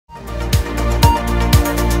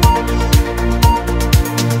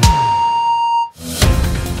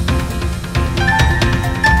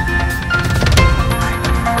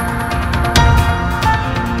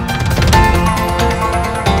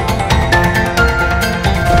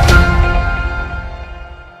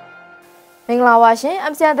Mingla Washin,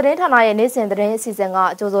 I'm saying the Rentana and Nissan the rain season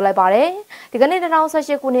got Jozo Labare. The Ganita now such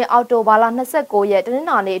a Kuni auto bala Naseko yet and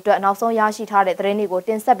Nani to an also Yashi Tade Renigo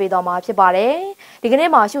tin Sabidoma Chibare. The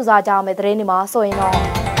Ganema shoes are down with Renima so in all.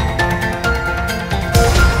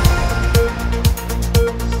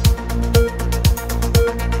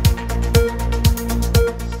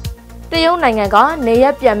 Nanga,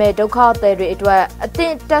 Naya Piame, Doka, the Edward, a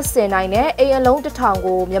thin test in nine, a alone to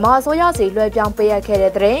Tango, Yama Soya, see, Young Pay a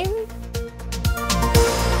carried drain.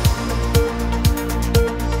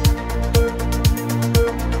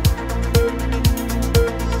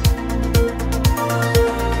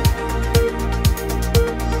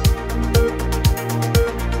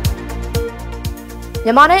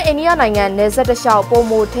 Yamane, India, Nanga, Nezat a shop,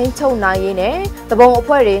 Pomo, Tinto, Nine, the bone of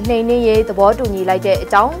Puerty, Nene, the water to like it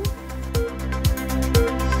down.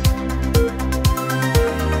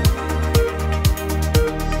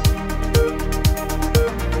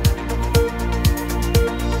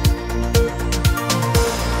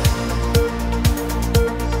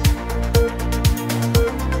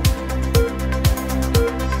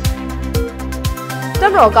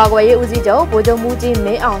 Kagway Uzijo, Bojo Muji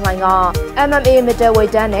May online MMA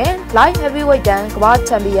middleweight dan light heavyweight dan Kwad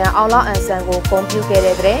champion Aula and Sango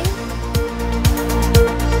computer.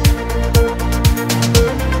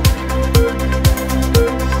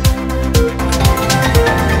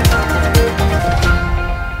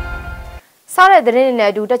 Sare the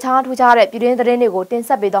rain do the chant which are at during the rainy go tin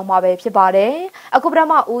sabidom mabe pibare. A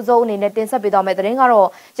kubrama uzo in a tin sabidom at the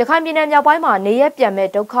ringaro. Jacamin and Yabaima, Nea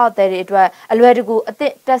Piame, Doka, there it were a ledigu a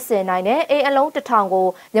thick test in nine, a alone to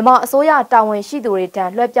tango. Yama soya town when she do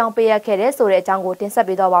return, left young pay a keres or a tango tin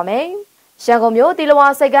sabidome. Shangomyo,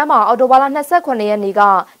 Dilawa Segama, Autobala Nasakone and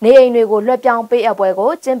Niga, Nea Nugo, left young pay a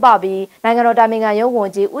boego, Jimbabi, Nangano Daminga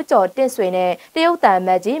Yonji, Ucho, Tinswene, Deota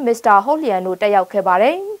Magi, Mr. Holianu, Tayao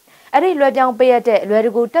Kebare. Every young pay at very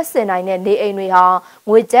good test in nine and the Anuha,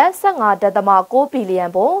 with just sang out the Marco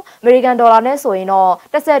Piliambo, American dollar Neso in all,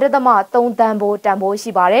 the said the Mar, Don Tambo, Tambo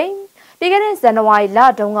Shibare. Beginnings and why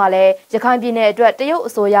La Dongale, Jacambine, Dretio,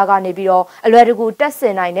 Soyaga Nebio, a very good test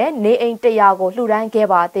in nine and Ne ain't Tiago, Luran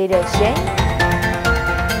Keba, they shame.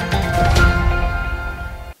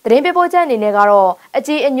 The Rimbojan in Negaro, a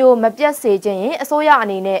G and you Mapia Sajin, a Soya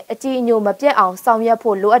Anine, a G and you Mapia on Samia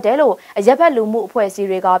Polo Adelo, a Japalumu Poesi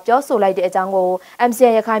regard, just so like the Jango,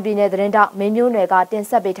 MCA Cambine, the Renda, Menu Nega, then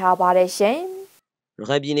Sabita Bare shame.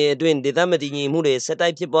 Rabine doing the Damatini Mure, set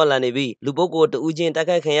up Pipol and Evi, Luboko to Ujin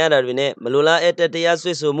Taka Kayada Rene, Malula et the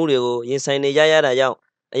Yasuo Murio, Yensine Yayada Yao,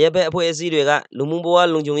 a Yapa Poesi Rega, Lumumboa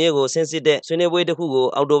Lunjungo, Sensite, Suneway the Hugo,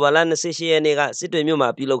 Autobalan, Sissi and Nega,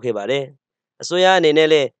 Situmuma, Pilokebare. Soya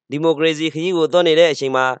Nele, Democracy, Higo, Donny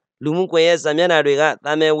Shima, Lumuque, Samana Rega,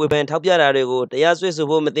 Tame Weapon, Tapia Rego, the Yasuo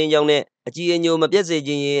Home Yone, a Genu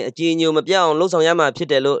Mapiazi, a Genu Mapia on Losayama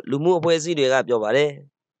Pitelo, Lumu Poesi Rega Jovare.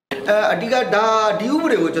 Adiga da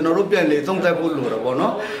diubre which an European Leton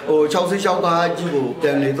Tapolo, or Chelsea Shauka Jibu,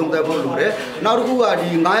 then Leton Tapolure, Naruga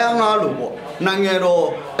di Nayana Lubo,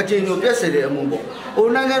 Nangero, a genu Piace Mumbo, or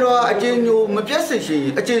Nangero, a genu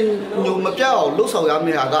Mapiaci, a genu Mapiao, Loso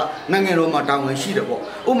Yamiaga, Nangero Matang and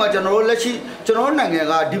Shidabo, Uma General Lechi, General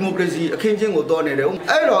Nanga, Democracy, a King of Donero,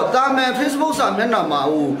 Ero, Dame, Facebook, Menama,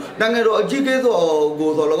 Nangero, Jigedo,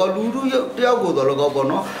 Godo, Lulu, Tiago, the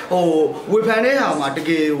Logobono, or Wipane,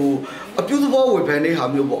 Matake. A beautiful weapon,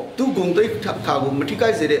 Hamubo, two Gunday Tago,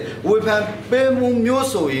 Matica said, weapon, Bemu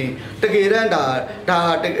Musoe, the Geranda,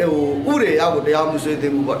 Ure, I would have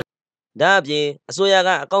them. Dabi,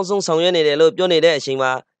 Soyaga, Council Songene, Lo Pione,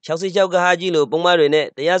 Shima, Chelsea Jauga Hajilo, Pomarine,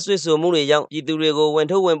 the Yasuo Muri, young Idurigo, went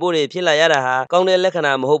to Wembore, Pilayada, Conde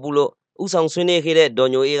Lecanam, Hopulo, Usang Swine,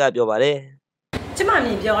 Donio Ega Jovare.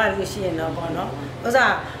 Chimani, Joalushi and Nobono, was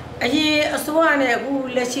a swan who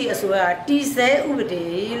let you as well. Tis a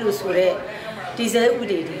Ude, Lusure, tis a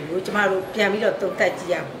Ude, which Maru Piamilo to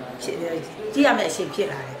Tatia, Giameshi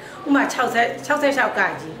Pila, Uma Chausa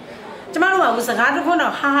Shaukaji. Tomorrow was a hard one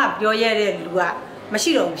of half your year Lua,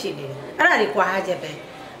 Machino Pili, and I require Japan.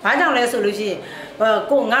 I don't resolution,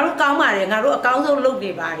 go Naru Kama and Naru Council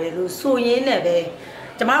look by the Suyin Neve.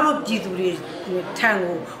 Tomorrow, Jiduri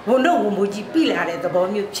Tango, who know Muji Pila at the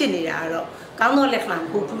bomb you chili. Kano Lekman,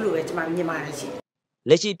 who flew at my Nimaji.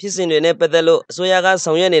 Lechi Pisin in Epedelo, Soyaga,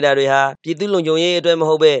 Soyane Daria, Pidulo Joye,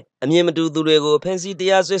 Hobe, a Yematu Durego, Pensi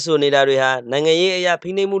Diazo Nidaria, Nangaya,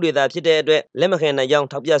 Pinemudi, that Pite, Lemacan, a young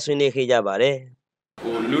Tapia Swine Hijabare.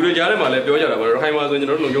 Lulu Jarama, Pioja, or Haimas and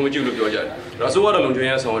Longoju Pioja. Rasua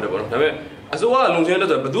Longoja, sound about them. As well, Longoja,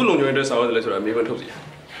 the Badulon joined us out of the letter, maybe Tosi.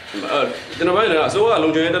 General, so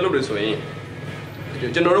Longoja, the Lubis way.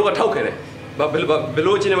 General token, but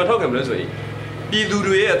below Cinema token, this way. ပြည်သူ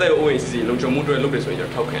တွေရဲ့အသက်အိုးအိမ်စီလုံခြုံမှုတွေလုပ်တယ်ဆိုရင်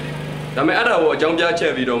ကျွန်တော်ထောက်ခံတယ်ဒါပေမဲ့အဲ့ဒါကိုအကြောင်းပြချ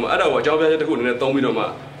က်ပြီးတော့မှအဲ့ဒါကိုအကြောင်းပြချက်တစ်ခုအနေ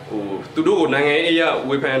နဲ့သုံးပြီးတော့မှသူတို့ကိုနိုင်ငံရေး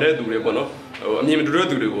အရာဝေဖန်တဲ့သူတွေပေါ့နော်အမြင်မတူ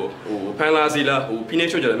တဲ့သူတွေကိုဖန်လာစီလားဖိနှိပ်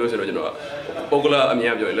ချွတ်ကြတယ်မျိုးဆိုတော့ကျွန်တော်ပုဂ္ဂလအမြ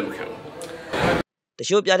င်ပြောရင်လက်မခံဘူး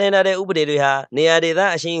တချို့ပြဋ္ဌာန်းထားတဲ့ဥပဒေတွေဟာနေရာဒေ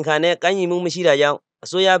သအရှင်ခံနဲ့ကိုင်းညီမှုမရှိတာကြောင့်အ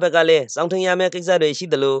စိုးရဘက်ကလည်းစောင့်ထင်းရမယ့်ကိစ္စတွေ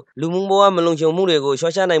ရှိသလိုလူမှုဘဝမလုံခြုံမှုတွေ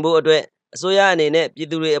ကိုရှော့ချနိုင်ဖို့အတွက်အစိုးရအနေနဲ့ပြည်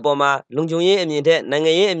သူတွေအပေါ်မှာလုံခြုံရေးအမြင်ထက်နိုင်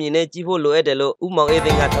ငံရေးအမြင်နဲ့ကြီးဖို့လိုအပ်တယ်လို့ဦးမောင်အေးသိ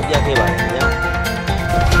န်းကထောက်ပြခဲ့ပါတယ်ခင်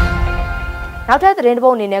ဗျာနောက်ထပ်သတင်း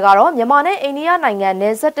တစ်ပုဒ်အနေနဲ့ကတော့မြန်မာနဲ့အိန္ဒိယနိုင်ငံန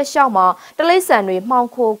ယ်စပ်တစ်လျှောက်မှာတလိပ်ဆန်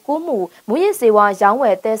တွေမှောင်ခိုကူးမှုမူရစ်စေဝါရောင်းဝ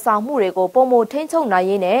ယ်တည်ဆောင်မှုတွေကိုပုံမထိန်းချုပ်နိုင်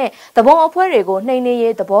ရေးနဲ့သဘုံအဖွဲ့တွေကိုနှိမ်နင်း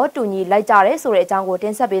ရေးသဘောတူညီလိုက်ကြတဲ့ဆိုတဲ့အကြောင်းကို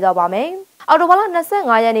တင်ဆက်ပေးတော့ပါမယ်။အော်တိုဘာလ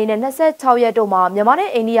25ရက်နေ့နဲ့26ရက်တို့မှာမြန်မာ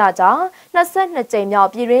နဲ့အိန္ဒိယကြား22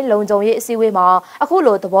ကြိမ်မြောက်ပြည်တွင်းလုံခြုံရေးအစည်းအဝေးမှာ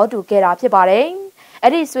အခုလိုသဘောတူခဲ့တာဖြစ်ပါတယ်။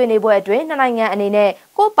အဲ့ဒီဆွေးနွေးပွဲအတွင်းနှစ်နိုင်ငံအနေ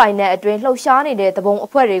နဲ့ကိုယ်ပိုင်တဲ့အတွင်းလှုပ်ရှားနေတဲ့သဘုံ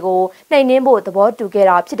အဖွဲ့တွေကိုနှိမ်နင်းဖို့သဘောတူ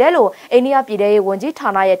ခဲ့တာဖြစ်တယ်လို့အိန္ဒိယပြည်ထောင်ရေးဝန်ကြီးဌာ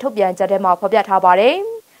နရဲ့ထုတ်ပြန်ချက်ထဲမှာဖော်ပြထားပါတယ်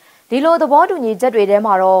။ဒီလိုသဘောတူညီချက်တွေထဲ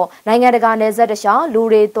မှာတော့နိုင်ငံတကာနယ်စပ်တခြားလူ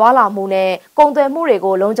တွေသွားလာမှုနဲ့ကုန်သွယ်မှု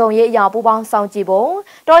တွေကိုလုံခြုံရေးအရာပူးပေါင်းဆောင်ကြည့်ဖို့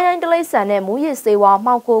တော်ရိုင်းတလိပ်ဆန်နဲ့မူရစ်စေဝါ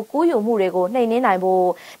မှောင်ခိုကူးယူမှုတွေကိုနှိမ်နင်း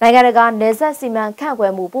နိုင်ဖို့နိုင်ငံတကာနယ်စပ်စီမံခန့်ခွဲ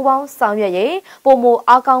မှုပူးပေါင်းဆောင်ရွက်ရေးပုံမ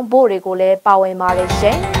အားကောင်းဖို့တွေကိုလည်းပါဝင်ပါ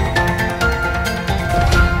တယ်ရှင်။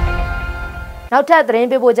နောက်ထပ်သတ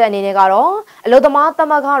င်းပေးပို့ချက်အနေနဲ့ကတော့အလုံသမားသ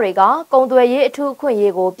မဂ္ဂတွေကကုန်သွယ်ရေးအထူးအခွင့်အ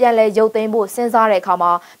ရေးကိုပြန်လည်ရုပ်သိမ်းဖို့စဉ်းစားတဲ့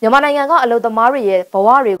အခါမှာမြန်မာနိုင်ငံကအလုံသမားတွေရဲ့ဘဝ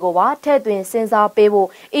တွေကိုပါထည့်သွင်းစဉ်းစားပေးဖို့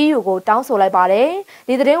EU ကိုတောင်းဆိုလိုက်ပါတယ်။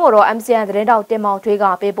ဒီသတင်းကိုတော့ MCN သတင်းတောက်တင်မောင်ထွေး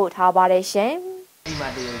ကပေးပို့ထားပါတယ်ရှင်။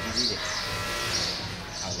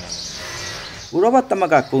ဥရောပသ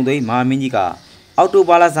မဂ္ဂကုန်သွယ်ရေးမဟာမင်းကြီးကအော်တို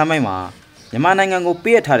ဘာလဇာမိုင်းမှာမြန်မာနိုင်ငံကို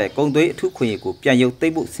ပေးအပ်ထားတဲ့ကုန်သွယ်ရေးအထူးခွင့်ရေးကိုပြန်ရုပ်သိ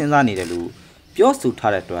မ်းဖို့စဉ်းစားနေတယ်လို့ပြောဆို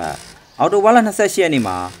ထားတဲ့အတွက်အော်တိုဘာလ28ရက်နေ့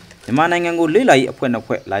မှာမြန်မာနိုင်ငံကိုလေ့လာရေးအဖွဲ့နှစ်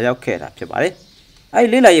ဖွဲ့လာရောက်ခဲ့တာဖြစ်ပါတယ်။အဲဒီ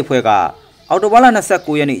လေ့လာရေးအဖွဲ့ကအော်တိုဘာလ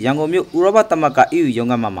29ရက်နေ့ရန်ကုန်မြို့ဥရောပသမဂ္ဂ EU ရုံး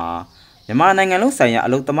ခန်းမှာမြန်မာနိုင်ငံလုံးဆိုင်ရာအ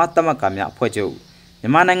လုပ်သမားသမဂ္ဂများအဖွဲ့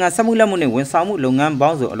ချုပ်မြန်မာနိုင်ငံစက်မှုလက်မှုနဲ့ဝန်ဆောင်မှုလုပ်ငန်း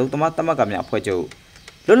ပေါင်းစုံအလုပ်သမားသမဂ္ဂများအဖွဲ့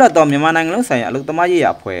ချုပ်လွတ်လပ်သောမြန်မာနိုင်ငံလုံးဆိုင်ရာအလုပ်သမား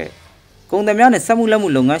ရေးရာအဖွဲ့ကုန်သည်များနဲ့စက်မှုလက်မှု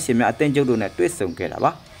လုပ်ငန်းရှင်များအသင်းချုပ်တို့နဲ့တွေ့ဆုံ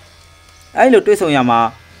ခဲ့တာပါ။အဲဒီလိုတွေ့ဆုံရမှာ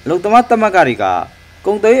အလုပ်သမားသမဂ္ဂတွေကကု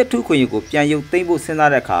န်သွယ်ရေးအထူးခွင့်ရေးကိုပြန်ရုပ်သိမ်းဖို့စ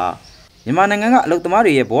ဉ်းစားတဲ့အခါမြန်မာနိုင်ငံကအလုပ်သ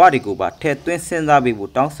မားတွေရဲ့ဘဝတွေကိုပါထည့်သွင်းစဉ်းစားပေးဖို့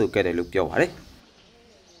တောင်းဆိုခဲ့တယ်လို့ပြောပါတယ်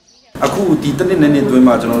။အခုဒီတနစ်နဲ့တွ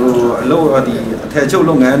င်းမှာကျွန်တော်တို့အလုပ်ဒီအထည်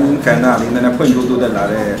ချုပ်လုပ်ငန်းကဏ္ဍလေးနည်းနည်းဖွံ့ဖြိုးတိုးတက်လာ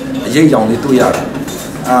တဲ့အရေးအကြောင်းလေးတွေ့ရတယ်။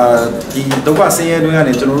ဒီဒုက္ခဆင်းရဲတွင်း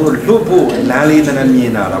ကနေကျွန်တော်တို့လွတ်ဖို့လမ်းလေးနည်းန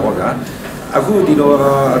ည်းမြင်လာတာပေါ့ဗျာ။အခုဒီလို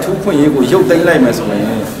အထူးခွင့်ရေးကိုရုပ်သိမ်းလိုက်မယ်ဆိုရင်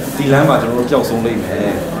ဒီလမ်းမှာကျွန်တော်တို့ပျောက်ဆုံးလိမ့်မ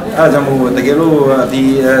ယ်။အဲဒါကြောင့်မို့တ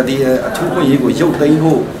ကယ်လို့ဒီအထူးခွင့်ရေးကိုရုပ်သိ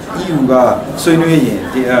မ်းဖို့ EU ကဆွေးနွေးရင်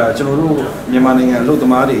ဒီကျွန်တော်တို့မြန်မာနိုင်ငံအလုပ်သ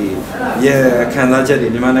မားတွေရဲ့ခံစားချက်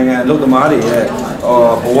တွေမြန်မာနိုင်ငံအလုပ်သမားတွေ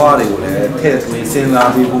ရဲ့ဘဝတွေကိုလည်းထည့်သွင်းစဉ်း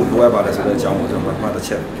စားပေးဖို့လိုအပ်ပါတယ်ဆိုတဲ့အကြောင်းကိုကျွန်တော်ပထမ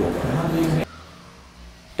တစ်ချက်ပြောပါတယ်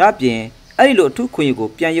။ဒါ့ပြင်အဲ့ဒီလိုအထူးခွင့်ရေးကို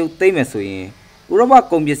ပြန်ရုပ်သိမ်းမယ်ဆိုရင်ဥရော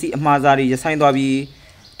ပကုန်ပစ္စည်းအမှားစားတွေရ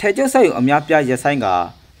ဆိုင်သွားပြီးထည်ချုပ်ဆက်ရုံအများပြားရဆိုင်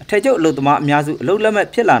ကအထည်ချုပ်အလုပ်သမားအများစုအလုပ်လက်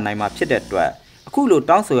မဲ့ဖြစ်လာနိုင်မှာဖြစ်တဲ့အတွက်အခု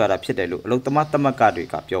လိုတောင်းဆိုရတာဖြစ်တယ်လို့အလုပ်သမားသမဂ္ဂ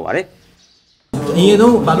တွေကပြောပါတယ်။အရင်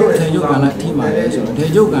ဆုံးဘာလို့အထည်ချုပ်ကဏ္ဍထိမှာလဲဆိုတော့အ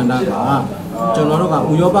ထည်ချုပ်ကဏ္ဍကကျွန်တော်တို့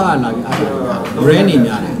ကဥရောပကလာပြီးအားထုတ်တာ brand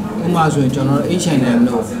တွေများတယ်ဥပမာဆိုရင်ကျွန်တော်တို့ H&M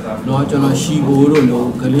တို့တော့ကျွန်တော် Shibo တို့လို့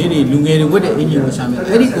ကလေးတွေလူငယ်တွေဝတ်တဲ့အင်ဂျင်ကိုရှာ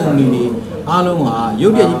မယ်အဲ့ဒီကုမ္ပဏီတွေ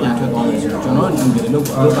အားလုံးဟာရုပ်ပြကြီးပြန်ထွက်သွားတယ်ဆိုတော့ကျွန်တော်တို့လူတွေအလုပ်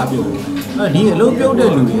ကပြုတ်ဒီအလုပ်ပြုတ်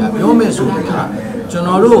တဲ့လူတွေကပြောမယ်ဆိုရင်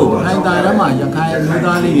ကျွန်တော်တို့ခိုင်တာထဲမှာရ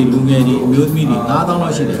ခိုင်လူသားလေးတွေလူငယ်တွေအမျိုးသမီးတွေ9000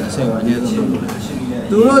လောက်ရှိတယ်ဆယ်ဝန်းကျင်ဆုံးလို့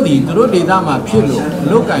သူတို့ဒေသမှာဖြစ်လို့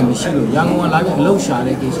အလုပ်ကင်မရှိလို့ရန်ကုန်ကလာပြီးအလုပ်ရှာ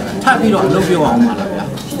တဲ့ကိစ္စထပ်ပြီးတော့အလုပ်ပြုတ်အောင်ပါလားဗျာ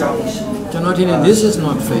ကျွန်တော်ထင်တယ် this is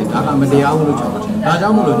not fair ဒါကမတရားဘူးလို့ကျွန်တော်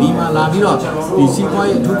ထင်ဒါကြောင့်မို့လို့ဒီမှာလာပြီးတော့ဒီစီးပွား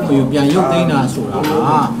ရေးအထူးခွင့်ပြန်ရုပ်သိမ်းတာဆိုတာ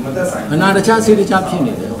ကအနာတခြားစေတခြားဖြစ်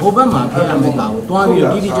နေတယ်ဟိုဘက်မှာဖြစ်ရမယ့်ကောင်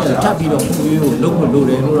ကိုတွားပြီးတော့တိကျထပ်ပြီးတော့ဖွံ့ဖြိုးရေးကိုလုပ်ဖို့လို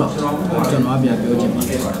တယ်လို့တော့ကျွန်တော်ပြန်ပြောချင်ပါ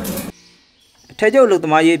တယ်အထည်ချုပ်အလုပ်သ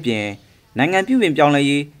မားရေးပြင်နိုင်ငံပြုပြင်ပြော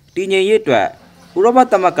င်းလဲရေးတည်ငြိမ်ရေးအတွက်ဥရော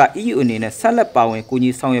ပသမဂ္ဂ EU အနေနဲ့ဆက်လက်ပါ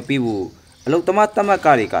ဝင်ကူညီဆောင်ရွက်ပေးဖို့အလုပ်သမားသမဂ္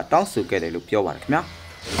ဂတွေကတောင်းဆိုခဲ့တယ်လို့ပြောပါတယ်ခင်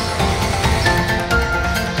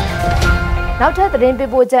ဗျာနောက်ထပ်သတင်း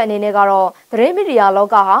ပေးပို့ချက်အနေနဲ့ကတော့သတင်းမီဒီယာလော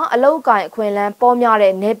ကဟာအလောက်အကင်အခွင့်အလမ်း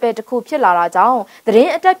ပေါများတဲ့နယ်ပယ်တစ်ခုဖြစ်လာတာကြောင့်သတ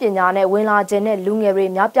င်းအတတ်ပညာနဲ့ဝင်လာခြင်းနဲ့လူငယ်တွေ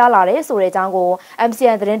များပြားလာတဲ့ဆိုတဲ့အကြောင်းကို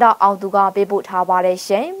MCN သတင်းတောက်အောင်သူကပေးပို့ထားပါ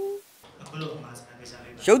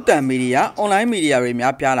တယ်ရှင်ရုပ်သံမီဒီယာအွန်လိုင်းမီဒီယာတွေ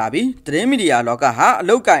များပြားလာပြီးသတင်းမီဒီယာလောကဟာအ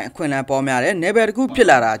လောက်ကိုင်အခွင့်အလမ်းပေါ်များတဲ့နယ်ပယ်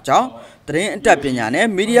တစ်ခုဖြစ်လာတာကြောင့်သတင်းအတတ်ပညာ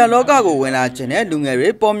နဲ့မီဒီယာလောကကိုဝင်လာခြင်းနဲ့လူငယ်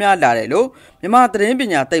တွေပေါ်များလာတယ်လို့မြန်မာသတင်းပ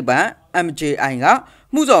ညာသိပ္ပံ MJI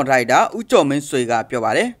ကမှုဆောင်ဒါရိုက်တာဦးကျော်မင်းဆွေ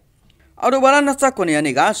ကပြောပါတယ် အော်တိုဘာလ29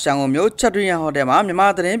ရက်နေ့ကရှန်ကုန်မြို့ချက်တွင်းဟိုတယ်မှာမြန်မာ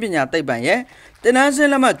သတင်းပညာသိပ္ပံရဲ့တင်နန်းစင်း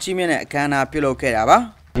လက်မှတ်ကြီးမြင့်တဲ့အခမ်းအနားပြုလုပ်ခဲ့တာပါ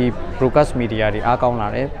ဒီ broadcast media တွေအားကောင်းလာ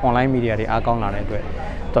တယ် online media တွေအားကောင်းလာတဲ့အတွက်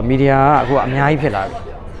သူမီဒီယာကအခုအများကြီးဖြစ်လာပြီ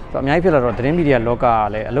သူအများကြီးဖြစ်လာတော့သတင်းမီဒီယာလောက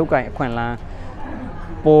ကလည်းအလောက်ကိုင်းအခွင့်အလမ်း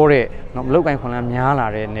ပေါ်တဲ့နော်အလောက်ကိုင်းခွင့်အလ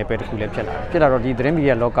မ်းများလာတဲ့နယ်ပယ်တစ်ခုလည်းဖြစ်လာတော့ဒီသတင်းမီဒီ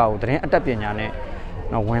ယာလောကကိုသတင်းအတတ်ပညာနဲ့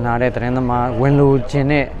နော်ဝင်လာတဲ့သတင်းသမားဝင်လိုခြင်း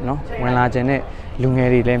နဲ့နော်ဝင်လာခြင်းနဲ့လူ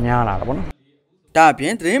ငယ်တွေလည်းများလာတာပေါ့နော်ဒါ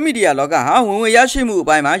အပြင်သတင်းမီဒီယာလောကဟာဝင်ရရှိမှု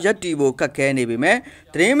အပိုင်းမှာရပ်တည်ဖို့ခက်ခဲနေပေမဲ့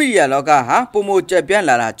သတင်းမီဒီယာလောကဟာပုံမကျက်ပြန့်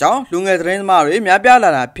လာတာကြောင့်လူငယ်သတင်းသမားတွေများပြား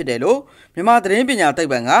လာတာဖြစ်တယ်လို့မြန်မာသတင်း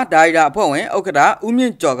ပညာသိပ္ပံကဒါရိုက်တာအဖွဲ့ဝင်ဥက္ကဋ္ဌဦးမြ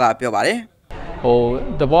င့်ကျော်ကပြောပါတယ်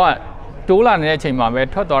တဘောကတိုးလာနေတဲ့အချိန်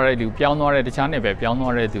မှာပဲထွက်သွားတဲ့လူပြောင်းသွားတဲ့တခြားနယ်ပဲပြော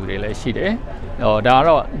င်းသွားတဲ့သူတွေလည်းရှိတယ်ဒါက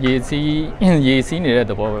တော့ရေစီးနေတဲ့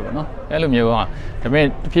သဘောပဲပေါ့နော်အဲ့လိုမျိုးပါဒါပေမဲ့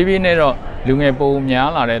တဖြည်းဖြည်းနဲ့တော့လူငယ်ပုံများ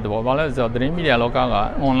လာတဲ့သဘောဘာလဲဆိုတော့သတင်းမီဒီယာလောကက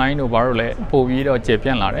online တို့ဘာလို့လဲပို့ပြီးတော့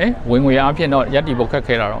ကျေပြန့်လာတယ်ဝင်ငွေအားဖြင့်တော့ရပ်တည်ဖို့ခက်ခဲ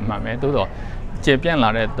တာတော့အမှန်ပဲသို့တော့ကျေပြ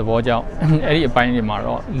န့်လာတဲ့သဘောကြောင့်အဲ့ဒီအပိုင်းတွေ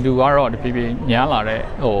မှာတော့လူကတော့တဖြည်းဖြည်းများလာတဲ့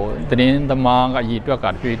သတင်းသမားကရည်တွက်က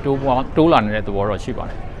တဖြည်းတိုးလာနေတဲ့သဘောတော့ရှိပါ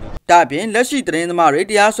တယ်ဒါအပြင်လက်ရှိသတင်းသမားတွေ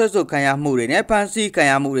တရားစွဲဆိုခံရမှုတွေနဲ့ဖမ်း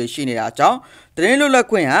ဆီးခံရမှုတွေရှိနေတာကြောင့်သတင်းလွတ်လပ်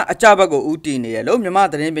ခွင့်ဟာအကြဘက်ကိုဦးတည်နေတယ်လို့မြန်မာ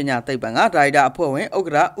သတင်းပညာသိပ္ပံကဒါရိုက်တာအဖွဲ့ဝင်ဥက္က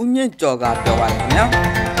ဋ္ဌဦးမြင့်ကျော်ကပြောပါတယ်ခင်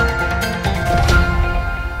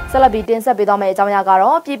ဗျာဆက်လက်ပြီးတင်ဆက်ပေးသွားမယ့်အကြောင်းအရာက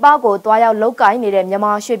တော့ပြည်ပကိုတွားရောက်လုပ်ကိုင်နေ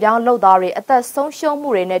တဲ့မြန်မာရွှေပြောင်းလုပ်သားတွေအသက်ဆုံးရှုံးမှု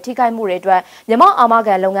တွေနဲ့ထိခိုက်မှုတွေအတွက်မြန်မာအာ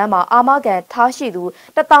မခံလုပ်ငန်းမှာအာမခံထားရှိသူ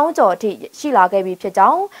1000ကျော်အထိရှိလာခဲ့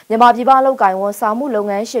ပြီဖြစ်ကြောင်းမြန်မာပြည်ပလုပ်ကိုင်ဝန်ဆောင်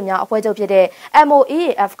မှုလုပ်ငန်းရှင်များအဖွဲ့ချုပ်ဖြစ်တဲ့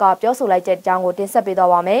MOEAF ကပြောဆိုလိုက်တဲ့အကြောင်းကိုတင်ဆက်ပေးသွား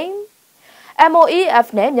ပါမယ်။ MOEAF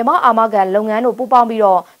နဲ့မြန်မာအာမခံလုပ်ငန်းတို့ပူးပေါ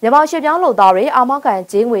င်းပြီးတော့မြန်မာရွှေပြောင်းလုပ်သားတွေအာ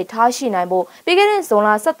မခံကြေးငွေထားရှိနိုင်ဖို့ပြီးခဲ့တဲ့ဇွန်လ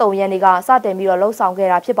23ရက်နေ့ကစတင်ပြီးတော့လှုပ်ဆောင်ခဲ့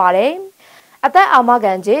တာဖြစ်ပါတယ်။အသက်အာ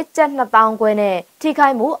မခံကြေးကျပ်2000ခွဲနဲ့ထိ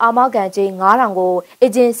ခိုက်မှုအာမခံကြေး9000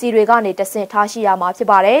ကိုအေဂျင်စီတွေကနေတဆင့်ထားရှိရမှာဖြစ်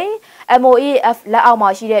ပါတယ်။ MOEAF လက်အောက်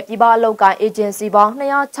မှာရှိတဲ့ပြည်ပအလုပ်ကိုင်အေဂျင်စီပေါင်း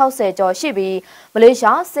260ကျော်ရှိပြီးမလေး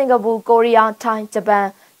ရှား၊စင်ကာပူ၊ကိုရီးယား၊ထိုင်း၊ဂျပန်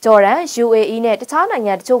၊ဂျော်ဒန်၊ UAE နဲ့တခြား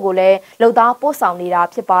နိုင်ငံတချို့ကိုလည်းလုပ်သားပို့ဆောင်နေတာ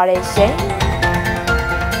ဖြစ်ပါတယ်ရှင်။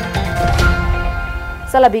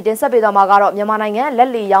ဆက်လက်ပြီးတင်ဆက်ပေးသွားမှာကတော့မြန်မာနိုင်ငံ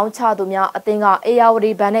လက်လီရောင်းချသူများအသင်းကအေယာဝ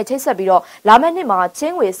တီဘဏ်နဲ့ချိတ်ဆက်ပြီးတော့လာမယ့်နှစ်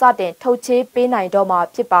မှာချင်းငွေစတင်ထုတ်ချေးပေးနိုင်တော့မှာ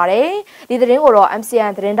ဖြစ်ပါတယ်။ဒီသတင်းကိုတော့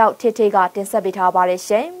MCN သတင်းတောက်ထေထေကတင်ဆက်ပေးထားပါတယ်ရှ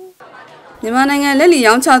င်။မြန်မာနိုင်ငံလက်လီ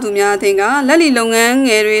ရောင်းချသူများအသင်းကလက်လီလုပ်ငန်းင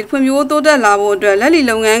ယ်တွေဖွံ့ဖြိုးတိုးတက်လာဖို့အတွက်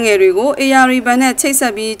လက်လီလုပ်ငန်းငယ်တွေကိုအေယာဝတီဘဏ်နဲ့ချိတ်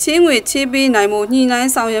ဆက်ပြီးချင်းငွေချေးပေးနိုင်ဖို့ညှိနှို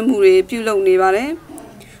င်းဆောင်ရွက်မှုတွေပြုလုပ်နေပါတယ်။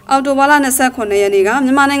အော်တိုဘာလ29ရက်နေ့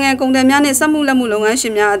ကမြန်မာနိုင်ငံကုန်သည်များနဲ့စက်မှုလက်မှုလုပ်ငန်းရှ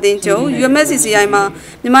င်များအသင်းချုပ် UMSCCI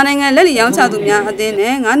မှာမြန်မာနိုင်ငံလက်လီရောင်းချသူများအသင်း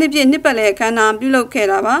နဲ့9နှစ်ပြည့်နှစ်ပတ်လည်အခမ်းအနားပြုလုပ်ခဲ့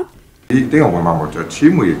တာပါဒီတင်းအောင်ဝင်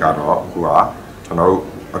မှာပေါ့ချီးမွေကတော့အခုကကျွန်တော်တို့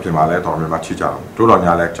အပြင်မှာလဲတော်များများချီးကြ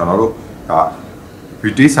အောင်တို့တော်များလဲကျွန်တော်တို့က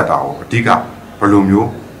retail sector ကိုအဓိကဘယ်လိုမျိုး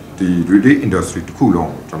ဒီ retail industry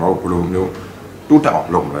တစ်ခုလုံးကျွန်တော်တို့ဘယ်လိုမျိုးတိုးတက်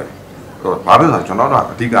အောင်လုပ်မလဲဘာဖြစ်လို့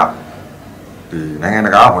ကျွန်တော်တို့ကအဓိကဒီနိုင်ငံတ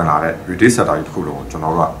ကာဝင်လာတဲ့ retail sector တစ်ခုလုံးကို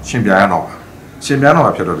ကျွန်တော်တို့ကရှင်ပြရအောင်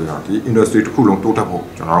ဖြစ်တော့ဒီ industry တစ်ခုလုံးတိုးတက်ဖို့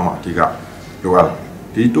ကျွန်တော်တို့မှာအဓိကလိုရ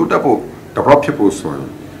ဒီတိုးတက်ဖို့ develop ဖြစ်ဖို့ဆိုရင်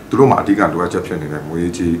သူတို့မှာအဓိကလိုအပ်ချက်ဖြစ်နေတဲ့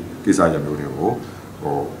ငွေကြီးကိစ္စရမျိုးတွေကို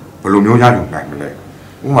ဘယ်လိုမျိုးရယူနိုင်မလဲ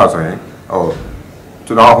ဥပမာဆိုရင်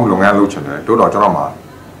ကျွန်တော်အခုလုပ်ငန်းလုပ်ချင်တယ်တိုးတော့ကျွန်တော်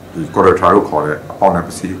မှာဒီ corrector ကိုခေါ်တဲ့အပေါင်းနဲ့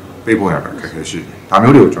ပစ္စည်းပေးဖို့ရတဲ့အခက်အခဲရှိ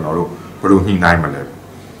တယ်ဒါမျိုးတွေကိုကျွန်တော်တို့ဘယ်လိုညှိနှိုင်းမလဲ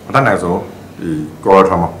အတတ်နိုင်ဆုံးဒီ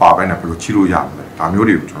corrector မှာပါပဲနဲ့ဘယ်လိုချိလို့ရမလဲဒါမျိုး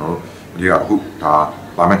တွေကိုကျွန်တော်တို့ဒီက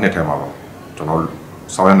အခုဒါလာမယ့်နှစ်ထဲမှာတော့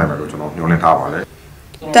ကျွန်တော်ဆောင်ရွက်နိုင်မယ်လို့ကျွန်တော်ညွှန်လင်း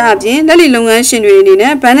ထားပါလေဒါအပြင်လက်လီလုပ်ငန်းရှင်တွေ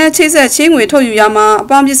အနေနဲ့ဘဏ်နဲ့ချိတ်ဆက်ချင်းငွေထုတ်ယူရမှာ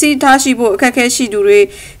အပေါင်ပစ္စည်းထားရှိဖို့အခက်အခဲရှိသူတွေ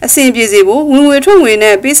အဆင်ပြေစေဖို့ဝင်ငွေထွက်ငွေ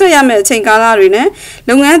နဲ့ပေးဆက်ရမယ့်အချိန်ကာလတွေ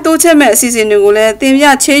နဲ့လုပ်ငန်းတိုးချက်မဲ့အစီအစဉ်တွေကိုလည်းတင်ပြ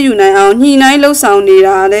ချေးယူနိုင်အောင်ညှိနှိုင်းလှုပ်ဆောင်နေ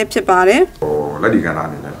တာလည်းဖြစ်ပါတယ်လက်လီကဏ္ဍ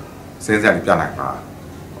အနေနဲ့စဉ်းစားပြနိုင်ပါ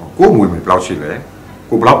ကိုယ်ငွေဘယ်လောက်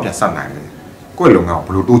ရှိလဲကိုဘယ်လောက်ပြန်ဆက်နိုင်လဲကိုယ့်လုပ်ငန်းကိုဘ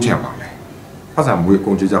ယ်လိုတိုးချဲ့မှာလဲပတ်စံငွေ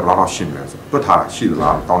ကုန်ကြေးကြဘယ်လောက်ရှိမလဲဆိုတွက်ထားတာရှိသ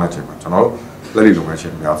လားတောင်းတဲ့ချိန်မှာကျွန်တော်တို့လက်လီလုပ်ငန်းရှ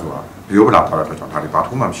င်များဆိုတာဒီလိုပလာထားတဲ့အတွက်ကြောင့်ဒါတွေဘာ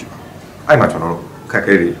တစ်ခုမှမရှိပါဘူးအဲ့မှာကျွန်တော်တို့ခက်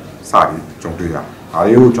ခဲတွေစပြီးကြုံတွေ့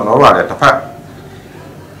ရဒါတွေကိုကျွန်တော်တို့ကလည်းတစ်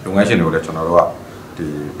ဖက်လုပ်ငန်းရှင်တွေကိုလည်းကျွန်တော်တို့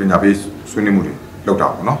ကဒီပညာပေးဆွေးနွေးမှု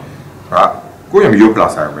တွေလုပ်တာပေါ့နော်ဒါကိုယ့်ရဲ့မျိုးပလာ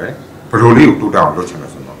ဆိုင်ပဲဘယ်လိုလေးကိုတိုးတက်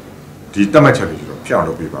အောင်လုပ်ချင်လဲဆိုတော့ဒီတက်မှတ်ချက်တွေတော့ဖြစ်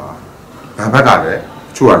အောင်လုပ်ပေးပါဗန်ဘက်ကလ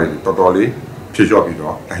ည်းအချို့ကလည်းတော်တော်လေးဖြည့်လျှော့ပြီး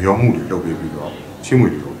တော့လမ်းရောမှုတွေလုပ်ပေးပြီးတော့ချင်းမွေ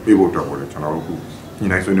တွေကိုပေးဖို့အတွက်ကိုလည်းကျွန်တော်တို့အခုညှိ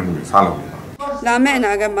နှိုင်းဆွေးနွေးမှုတွေစလုပ်နေတာ လာမယ့်အ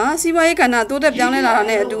နာဂတ်မှာစီးပွားရေးကဏ္ဍတိုးတက်ပြောင်းလဲလာတာ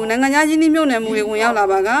နဲ့အတူနိုင်ငံခြားရင်းနှီးမြှုပ်နှံမှုတွေဝင်ရောက်လာ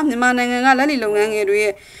ပါကမြန်မာနိုင်ငံကလက်လီလုပ်ငန်းငယ်တွေ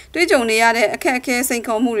ရဲ့တွေ့ကြုံနေရတဲ့အခက်အခဲစိန်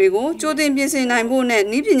ခေါ်မှုတွေကိုကြိုတင်ပြင်ဆင်နိုင်ဖို့နဲ့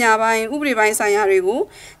နည်းပညာပိုင်းဥပဒေပိုင်းဆိုင်ရာတွေကို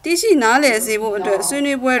တည်ရှိနားလည်စေဖို့အတွက်ဆွေး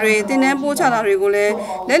နွေးပွဲတွေတင်နန်းပို့ချတာတွေကိုလည်း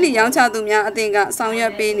လက်လီရောင်းချသူများအသင်းကဆောင်ရွ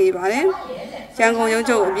က်ပေးနေပါတယ်။ရန်ကုန်ရုံး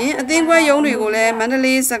ချုပ်အပြင်အသင်းခွဲရုံးတွေကိုလည်းမန္တ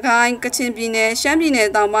လေး၊စကိုင်း၊ကချင်ပြည်နယ်၊ရှမ်းပြည်နယ်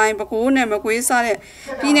တောင်ပိုင်း၊ပဲခူးနဲ့မကွေးစတဲ့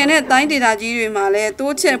ပြည်နယ်နဲ့တိုင်းဒေသကြီးတွေမှာလည်း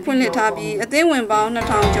တိုးချဲ့ဖွင့်လှစ်ထားပြီးအသင်းဝင်ပေါင်း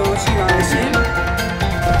2000ကျော်ရှိပါတယ်ရှင်။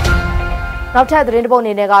နောက်ထပ်သတင်းတစ်ပုဒ်အ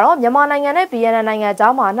နေနဲ့ကတော့မြန်မာနိုင်ငံနဲ့ BNN နိုင်ငံ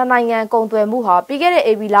ကြားမှာနှစ်နိုင်ငံကုန်သွယ်မှုဟာပြီးခဲ့တဲ့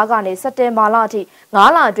AB လကနေစက်တင်ဘာလအထိ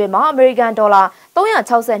9လအတွင်းမှာအမေရိကန်ဒေါ်လာ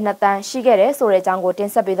362သန်းရှိခဲ့တဲ့ဆိုတဲ့အကြောင်းကိုတင်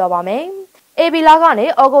ဆက်ပေးသွားပါမယ်။ AB လကနေ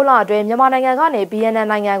ဩဂုတ်လအတွင်းမြန်မာနိုင်ငံကနေ BNN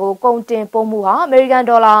နိုင်ငံကိုကုန်တင်ပို့မှုဟာအမေရိကန်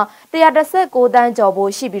ဒေါ်လာ119သန်းကျော်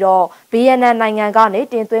ဖို့ရှိပြီးတော့ BNN နိုင်ငံကနေ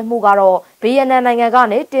တင်သွင်းမှုကတော့ BNN နိုင်ငံက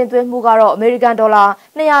နေတင်သွင်းမှုကတော့အမေရိကန်ဒေါ်လာ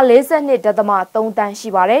242.3သန်းရှိ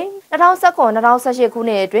ပါတယ်။2019-2018ခု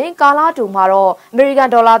နှစ်အတွင်းကာလတူမှာတော့အမေရိကန်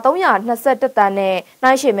ဒေါ်လာ321သန်းနဲ့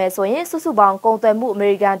နှိုင်းယှဉ်မယ်ဆိုရင်စုစုပေါင်းကုန်သွယ်မှုအမေ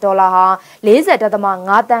ရိကန်ဒေါ်လာဟာ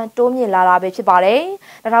40.5သန်းတိုးမြင့်လာတာပဲဖြစ်ပါတယ်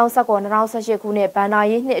။2019-2018ခုနှစ်ဘဏ္ဍာ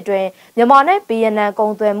ရေးနှစ်အတွင်းမြန်မာနဲ့ BNN ကု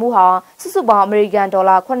န်သွယ်မှုဟာစုစုပေါင်းအမေရိကန်ဒေါ်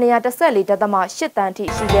လာ914.8သန်းထိ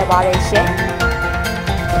ရှိခဲ့ပါတယ်ရှင်။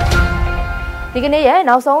ဒီကနေ့ရဲ့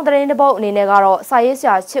နောက်ဆုံးသတင်းတစ်ပုဒ်အနေနဲ့ကတော့စာရေးဆ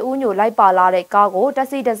ရာချစ်ဦးညိုလိုက်ပါလာတဲ့ကားကိုတက်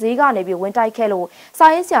စီတစည်းကနေပြီးဝင်တိုက်ခဲ့လို့စာ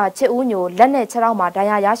ရေးဆရာချစ်ဦးညိုလက်နဲ့ခြေထောက်မှာဒဏ်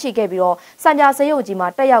ရာရရှိခဲ့ပြီးတော့စံပြဆေးရုံကြီးမှာ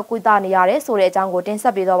တက်ရောက်ကုသနေရတယ်ဆိုတဲ့အကြောင်းကိုတင်ဆ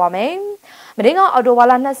က်ပေးသွားပါမယ်။မင်းကအော်တိုဘာ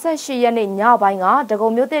လ28ရက်နေ့ညပိုင်းကဒဂုံ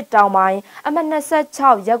မြို့သစ်တောင်ပိုင်းအမှတ်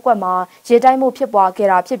26ရပ်ကွက်မှာရေတိုက်မှုဖြစ်ပွားခဲ့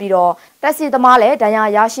တာဖြစ်ပြီးတော့တက်စီသမားလည်းဒဏ်ရာ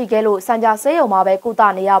ရရှိခဲ့လို့စံပြဆေးရုံမှာပဲကုသ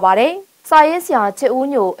နေရပါတယ်။စာရေးဆရာချစ်ဦး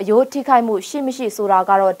ညိုအယိုးထိခိုက်မှုရှိမရှိဆိုတာ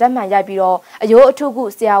ကတော့ဓာတ်မှန်ရိုက်ပြီးတော့အယိုးအထုကု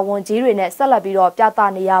ဆရာဝန်ကြီးတွေနဲ့ဆက်လက်ပြီးတော့ပြသ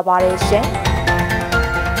နေရပါတယ်ရှင်။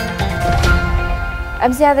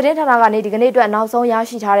 MCN သတင်းဌာနကနေဒီကနေ့အတွက်နောက်ဆုံးရ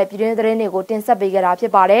ရှိထားတဲ့ပြည်တွင်းသတင်းတွေကိုတင်ဆက်ပေးကြတာဖြ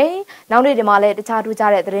စ်ပါတယ်။နောက်နေ့ဒီမှာလည်းတခြားထူး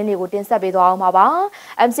ခြားတဲ့သတင်းတွေကိုတင်ဆက်ပေးသွားအောင်ပါပါ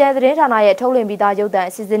။ MCN သတင်းဌာနရဲ့ထုတ်လွှင့်ပြီးသားရုပ်သံ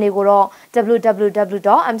အစီအစဉ်တွေကိုတော့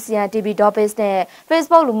www.mcntv.biz နဲ့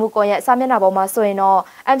Facebook လူမှုကွန်ရက်စာမျက်နှာပေါ်မှာဆိုရင်တော့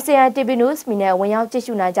MCN TV News မီနဲ့ဝင်ရောက်ကြည့်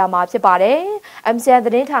ရှုနိုင်ကြမှာဖြစ်ပါတယ်။ MCN သ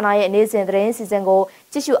တင်းဌာနရဲ့နေ့စဉ်သတင်းအစီအစဉ်ကို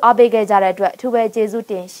ကြည့်ရှုအားပေးခဲ့ကြတဲ့အတွက်အထူးပဲကျေးဇူး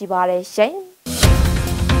တင်ရှိပါတယ်ရှင်။